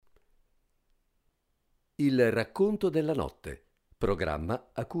Il racconto della notte,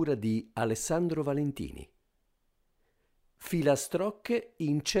 programma a cura di Alessandro Valentini. Filastrocche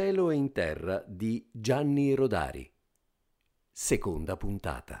in cielo e in terra di Gianni Rodari. Seconda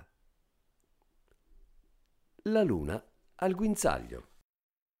puntata. La luna al guinzaglio.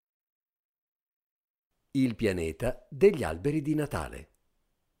 Il pianeta degli alberi di Natale.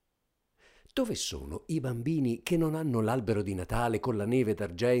 Dove sono i bambini che non hanno l'albero di Natale con la neve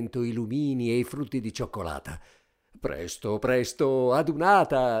d'argento, i lumini e i frutti di cioccolata? Presto, presto,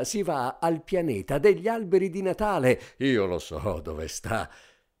 adunata, si va al pianeta degli alberi di Natale. Io lo so dove sta.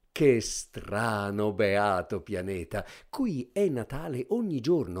 Che strano, beato pianeta. Qui è Natale ogni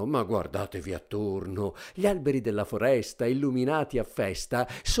giorno, ma guardatevi attorno. Gli alberi della foresta, illuminati a festa,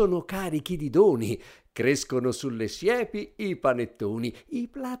 sono carichi di doni. Crescono sulle siepi i panettoni, i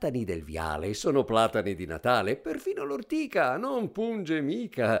platani del viale sono platani di Natale, perfino l'ortica non punge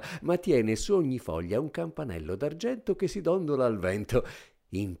mica, ma tiene su ogni foglia un campanello d'argento che si dondola al vento.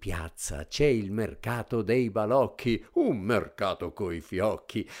 In piazza c'è il mercato dei balocchi, un mercato coi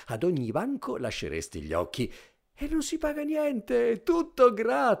fiocchi, ad ogni banco lasceresti gli occhi. E non si paga niente, tutto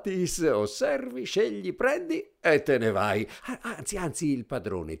gratis. Osservi, scegli, prendi e te ne vai. Anzi, il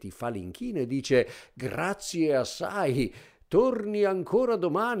padrone ti fa l'inchino e dice: grazie assai, torni ancora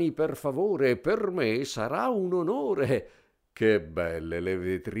domani per favore, per me sarà un onore. Che belle le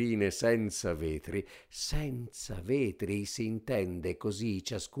vetrine senza vetri. Senza vetri si intende così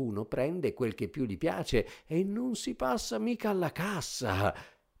ciascuno prende quel che più gli piace e non si passa mica alla cassa,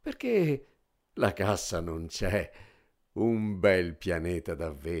 perché la cassa non c'è. Un bel pianeta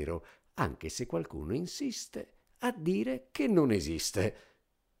davvero, anche se qualcuno insiste a dire che non esiste.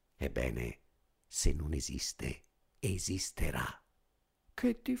 Ebbene, se non esiste, esisterà.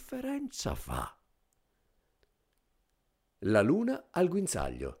 Che differenza fa? La luna al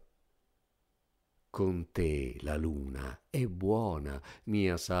guinzaglio. Con te la luna è buona,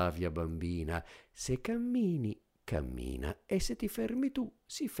 mia savia bambina. Se cammini, cammina, e se ti fermi tu,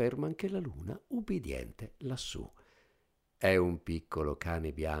 si ferma anche la luna, ubbidiente lassù. È un piccolo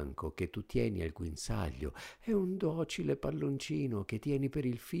cane bianco che tu tieni al guinzaglio, è un docile palloncino che tieni per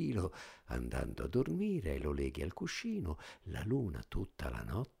il filo. Andando a dormire lo leghi al cuscino, la luna tutta la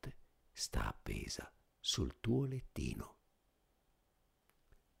notte sta appesa sul tuo lettino.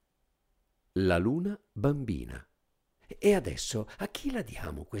 La luna bambina. E adesso a chi la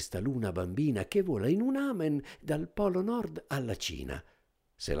diamo questa luna bambina che vola in un amen dal polo nord alla Cina?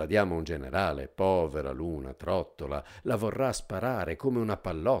 Se la diamo a un generale, povera luna trottola, la vorrà sparare come una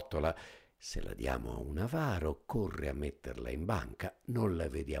pallottola. Se la diamo a un avaro, corre a metterla in banca, non la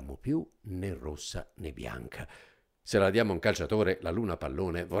vediamo più né rossa né bianca. Se la diamo a un calciatore, la luna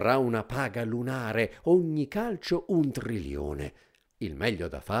pallone, vorrà una paga lunare, ogni calcio 1 trilione. Il meglio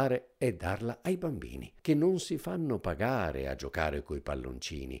da fare è darla ai bambini, che non si fanno pagare a giocare coi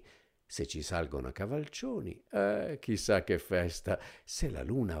palloncini. Se ci salgono a cavalcioni, chissà che festa. Se la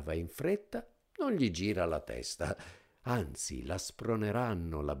luna va in fretta, non gli gira la testa. Anzi, la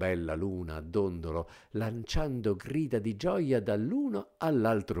sproneranno la bella luna a dondolo, lanciando grida di gioia dall'uno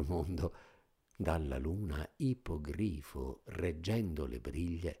all'altro mondo. Dalla luna ipogrifo, reggendo le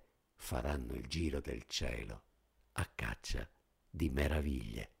briglie, faranno il giro del cielo a caccia di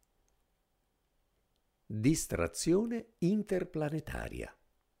meraviglie. Distrazione interplanetaria.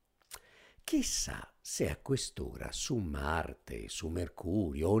 Chissà se a quest'ora su Marte, su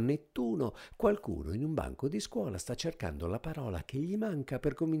Mercurio o Nettuno qualcuno in un banco di scuola sta cercando la parola che gli manca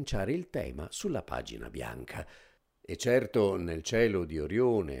per cominciare il tema sulla pagina bianca. E certo nel cielo di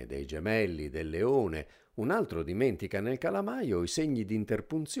Orione, dei gemelli, del leone, un altro dimentica nel calamaio i segni di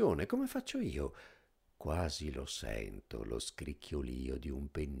interpunzione, come faccio io. Quasi lo sento lo scricchiolio di un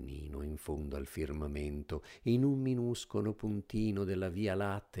pennino in fondo al firmamento, in un minuscolo puntino della Via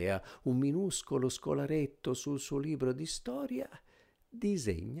Lattea, un minuscolo scolaretto sul suo libro di storia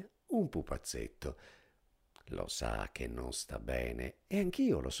disegna un pupazzetto. Lo sa che non sta bene, e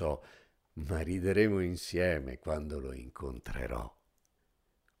anch'io lo so, ma rideremo insieme quando lo incontrerò.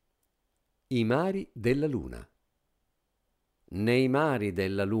 I mari della luna. Nei mari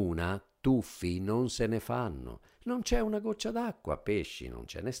della luna tuffi non se ne fanno, non c'è una goccia d'acqua, pesci non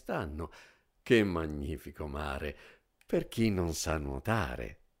ce ne stanno. Che magnifico mare per chi non sa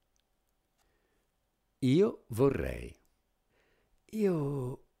nuotare. Io vorrei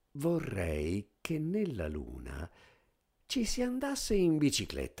che nella luna ci si andasse in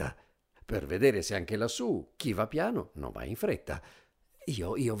bicicletta, per vedere se anche lassù chi va piano non va in fretta.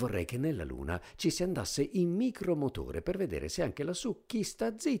 Io vorrei che nella luna ci si andasse in micromotore per vedere se anche lassù chi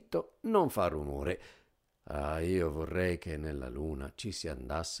sta zitto non fa rumore. Io vorrei che nella luna ci si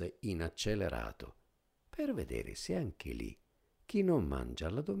andasse in accelerato per vedere se anche lì chi non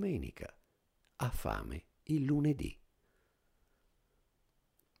mangia la domenica ha fame il lunedì.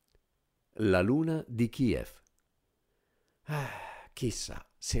 La luna di Kiev. Chissà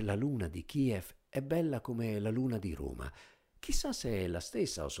se la luna di Kiev è bella come la luna di Roma. Chissà se è la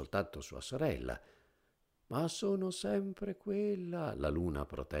stessa o soltanto sua sorella. Ma sono sempre quella, la luna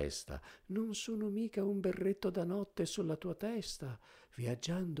protesta. Non sono mica un berretto da notte sulla tua testa.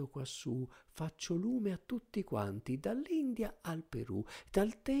 Viaggiando quassù faccio lume a tutti quanti, dall'India al Perù,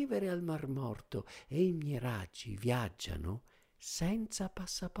 dal Tevere al Mar Morto, e i miei raggi viaggiano senza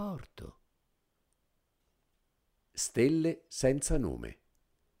passaporto. Stelle senza nome.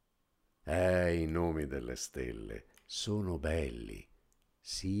 I nomi delle stelle sono belli.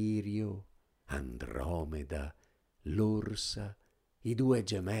 Sirio, Andromeda, l'Orsa, i due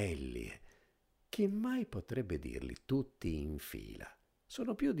gemelli. Chi mai potrebbe dirli tutti in fila?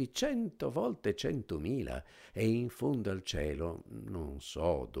 Sono più di 100 volte 100.000 e in fondo al cielo, non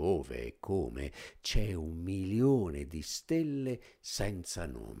so dove e come, c'è 1.000.000 di stelle senza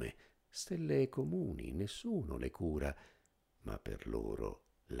nome. Stelle comuni, nessuno le cura, ma per loro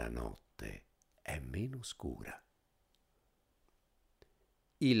la notte è meno scura.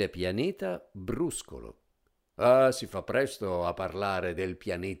 Il pianeta Bruscolo. Si fa presto a parlare del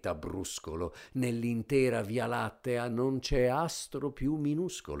pianeta Bruscolo. Nell'intera Via Lattea non c'è astro più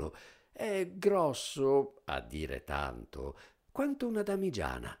minuscolo. È grosso, a dire tanto, quanto una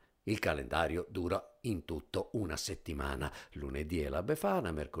damigiana. Il calendario dura in tutto una settimana. Lunedì è la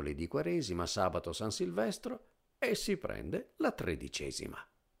Befana, mercoledì Quaresima, sabato San Silvestro e si prende la 13ª.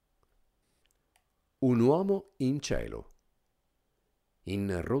 Un uomo in cielo.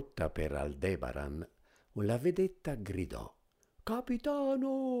 In rotta per Aldebaran, la vedetta gridò: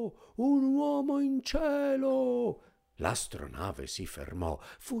 «Capitano, un uomo in cielo!» L'astronave si fermò,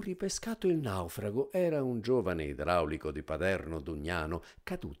 fu ripescato il naufrago, era un giovane idraulico di Paderno Dugnano,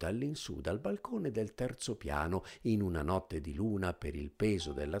 caduta all'insù dal balcone del 3° piano in una notte di luna per il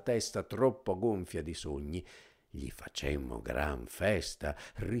peso della testa troppo gonfia di sogni. Gli facemmo gran festa,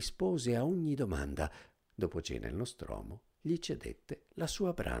 rispose a ogni domanda. Dopo cena il nostromo gli cedette la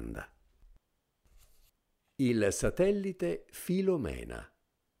sua branda. Il satellite Filomena.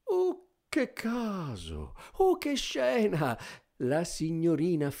 Oh, che caso! Oh, che scena! La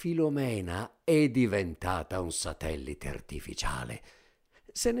signorina Filomena è diventata un satellite artificiale.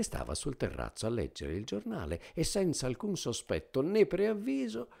 Se ne stava sul terrazzo a leggere il giornale e senza alcun sospetto né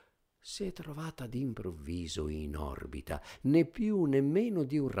preavviso si è trovata d'improvviso in orbita, né più né meno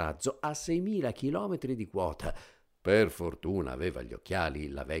di un razzo, a 6.000 chilometri di quota. Per fortuna aveva gli occhiali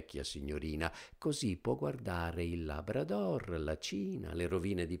la vecchia signorina, così può guardare il Labrador, la Cina, le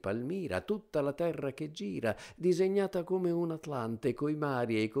rovine di Palmira, tutta la terra che gira, disegnata come un Atlante, coi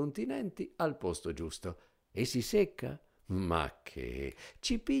mari e i continenti al posto giusto. E si secca? Ma che!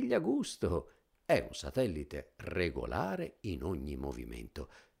 Ci piglia gusto! È un satellite regolare in ogni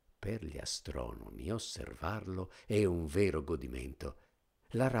movimento. Per gli astronomi osservarlo è un vero godimento.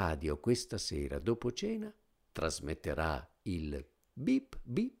 La radio questa sera dopo cena trasmetterà il bip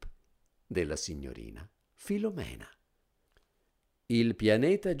bip della signorina Filomena. Il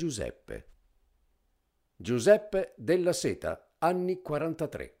pianeta Giuseppe. Giuseppe della Seta, anni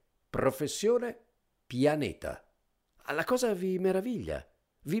 43. Professione pianeta. La cosa vi meraviglia?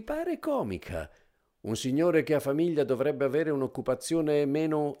 Vi pare comica? Un signore che ha famiglia dovrebbe avere un'occupazione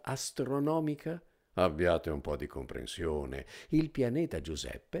meno astronomica? Abbiate un po' di comprensione. Il pianeta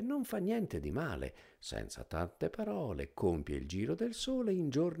Giuseppe non fa niente di male. Senza tante parole, compie il giro del Sole in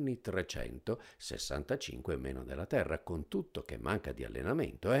giorni 365 meno della Terra, con tutto che manca di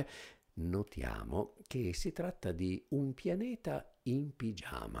allenamento, Notiamo che si tratta di un pianeta in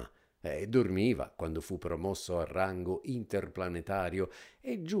pigiama. Dormiva quando fu promosso al rango interplanetario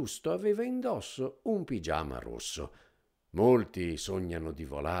e giusto aveva indosso un pigiama rosso. Molti sognano di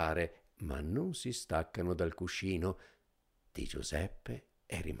volare, ma non si staccano dal cuscino. Di Giuseppe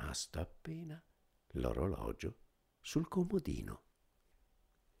è rimasto appena l'orologio sul comodino.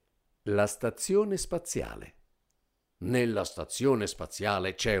 La stazione spaziale. Nella stazione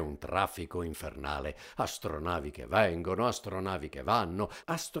spaziale c'è un traffico infernale. Astronavi che vengono, astronavi che vanno,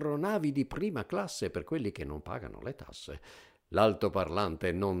 astronavi di prima classe per quelli che non pagano le tasse.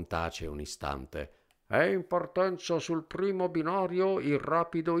 L'altoparlante non tace un istante. È in partenza sul primo binario il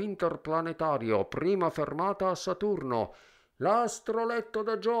rapido interplanetario, prima fermata a Saturno. L'astroletto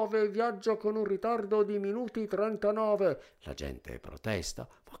da Giove viaggia con un ritardo di minuti 39. La gente protesta.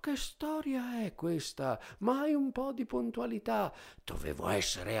 Ma che storia è questa? Mai un po' di puntualità. Dovevo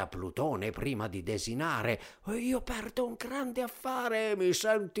essere a Plutone prima di desinare. Io perdo un grande affare. Mi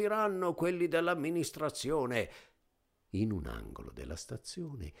sentiranno quelli dell'amministrazione. In un angolo della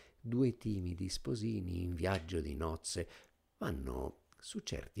stazione, due timidi sposini in viaggio di nozze vanno su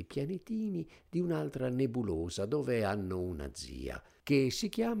certi pianetini di un'altra nebulosa dove hanno una zia che si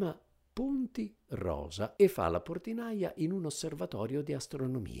chiama Punti Rosa e fa la portinaia in un osservatorio di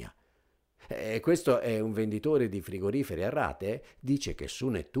astronomia. Questo è un venditore di frigoriferi a rate. Dice che su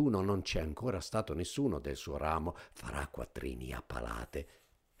Nettuno non c'è ancora stato nessuno del suo ramo, farà quattrini a palate.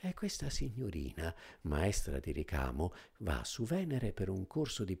 E questa signorina, maestra di ricamo, va su Venere per un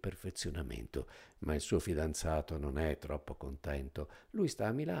corso di perfezionamento, ma il suo fidanzato non è troppo contento. Lui sta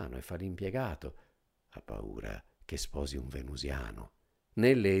a Milano e fa l'impiegato. Ha paura che sposi un venusiano.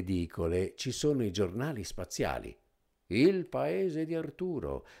 Nelle edicole ci sono i giornali spaziali. Il Paese di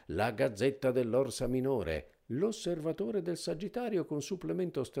Arturo, la Gazzetta dell'Orsa Minore, l'Osservatore del Sagittario con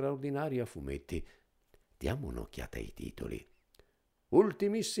supplemento straordinario a fumetti. Diamo un'occhiata ai titoli.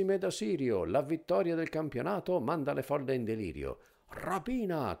 Ultimissime da Sirio, la vittoria del campionato manda le folle in delirio.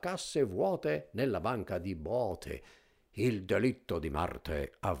 Rapina, casse vuote nella banca di Bote. Il delitto di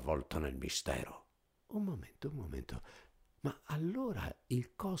Marte avvolto nel mistero. Un momento. Ma allora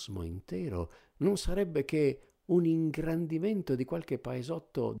il cosmo intero non sarebbe che un ingrandimento di qualche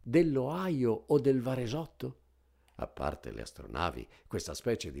paesotto dell'Ohio o del Varesotto? A parte le astronavi, questa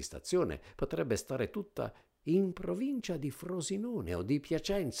specie di stazione potrebbe stare tutta in provincia di Frosinone o di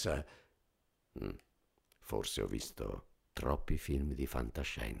Piacenza. Forse ho visto troppi film di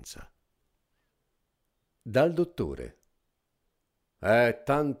fantascienza. Dal dottore. È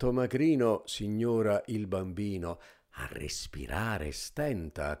tanto magrino, signora, il bambino. A respirare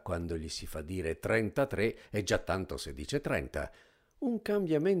stenta quando gli si fa dire 33 e già tanto se dice 30. Un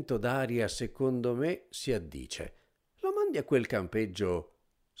cambiamento d'aria, secondo me, si addice. Lo mandi a quel campeggio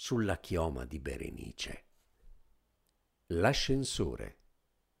sulla chioma di Berenice. L'ascensore.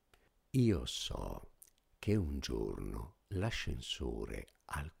 Io so che un giorno l'ascensore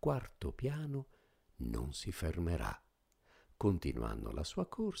al quarto piano non si fermerà. Continuando la sua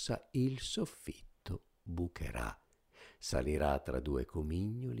corsa, il soffitto bucherà. Salirà tra due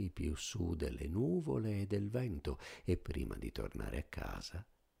comignoli più su delle nuvole e del vento e prima di tornare a casa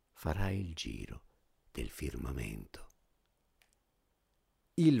farà il giro del firmamento.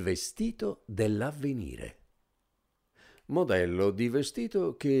 Il vestito dell'avvenire. Modello di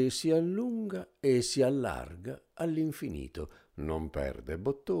vestito che si allunga e si allarga all'infinito, non perde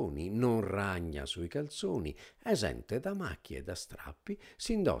bottoni, non ragna sui calzoni, esente da macchie e da strappi,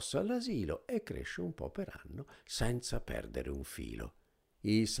 si indossa all'asilo e cresce un po' per anno senza perdere un filo.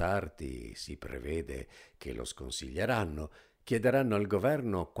 I sarti si prevede che lo sconsiglieranno, chiederanno al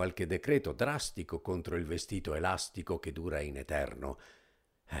governo qualche decreto drastico contro il vestito elastico che dura in eterno.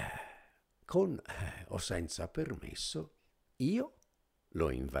 Con o senza permesso, io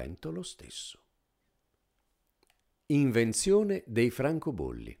lo invento lo stesso. Invenzione dei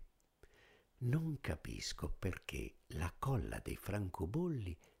francobolli. Non capisco perché la colla dei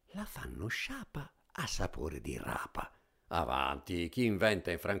francobolli la fanno sciapa a sapore di rapa. Avanti, chi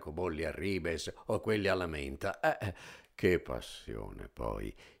inventa i francobolli a ribes o quelli alla menta? Che passione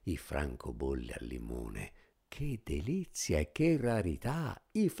poi, i francobolli al limone. Che delizia e che rarità,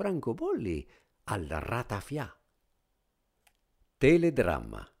 i francobolli al ratafià.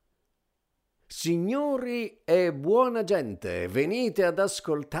 Teledramma. Signori e buona gente, venite ad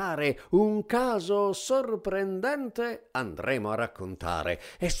ascoltare un caso sorprendente andremo a raccontare.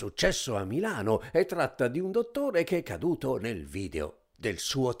 È successo a Milano e tratta di un dottore che è caduto nel video del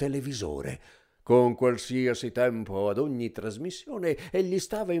suo televisore. Con qualsiasi tempo ad ogni trasmissione egli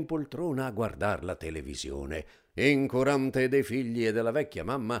stava in poltrona a guardar la televisione. Incurante dei figli e della vecchia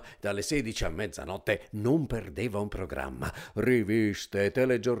mamma, dalle 16 a mezzanotte non perdeva un programma. Riviste,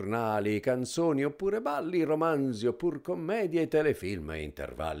 telegiornali, canzoni oppure balli, romanzi oppure commedie, telefilm e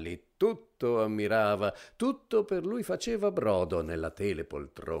intervalli. Tutto ammirava, tutto per lui faceva brodo nella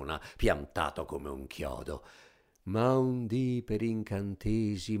telepoltrona, piantato come un chiodo. Ma un dì per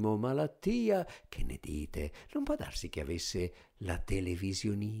incantesimo malattia, che ne dite, non può darsi che avesse la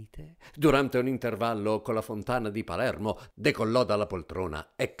televisionite? Durante un intervallo con la fontana di Palermo decollò dalla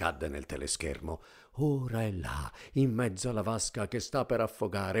poltrona e cadde nel teleschermo. Ora è là, in mezzo alla vasca che sta per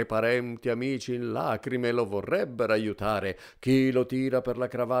affogare, parenti, amici in lacrime lo vorrebbero aiutare. Chi lo tira per la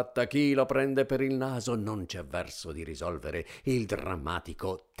cravatta, chi lo prende per il naso, non c'è verso di risolvere il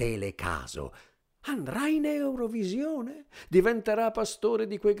drammatico telecaso. Andrà in Eurovisione? Diventerà pastore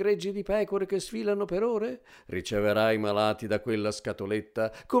di quei greggi di pecore che sfilano per ore? Riceverà i malati da quella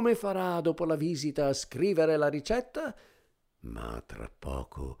scatoletta? Come farà dopo la visita a scrivere la ricetta? Ma tra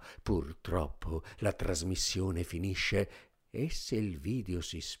poco, purtroppo, la trasmissione finisce e se il video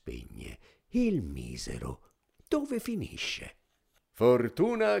si spegne, il misero dove finisce?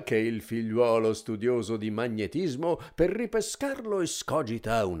 Fortuna che il figliuolo studioso di magnetismo per ripescarlo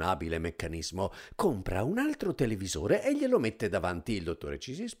escogita un abile meccanismo. Compra un altro televisore e glielo mette davanti. Il dottore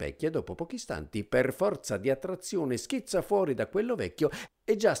ci si specchia e dopo pochi istanti, per forza di attrazione, schizza fuori da quello vecchio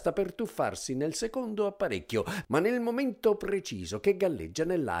e già sta per tuffarsi nel secondo apparecchio. Ma nel momento preciso che galleggia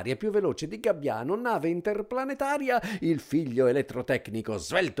nell'aria più veloce di Gabbiano, nave interplanetaria, il figlio elettrotecnico,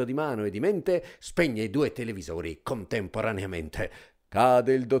 svelto di mano e di mente, spegne i due televisori contemporaneamente.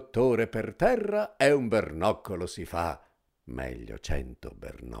 Cade il dottore per terra e un bernoccolo si fa. Meglio 100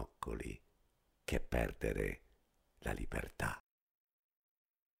 bernoccoli che perdere la libertà.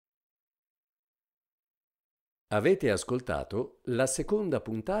 Avete ascoltato la seconda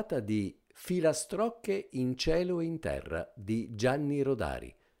puntata di Filastrocche in cielo e in terra di Gianni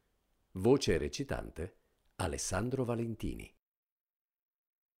Rodari. Voce recitante Alessandro Valentini.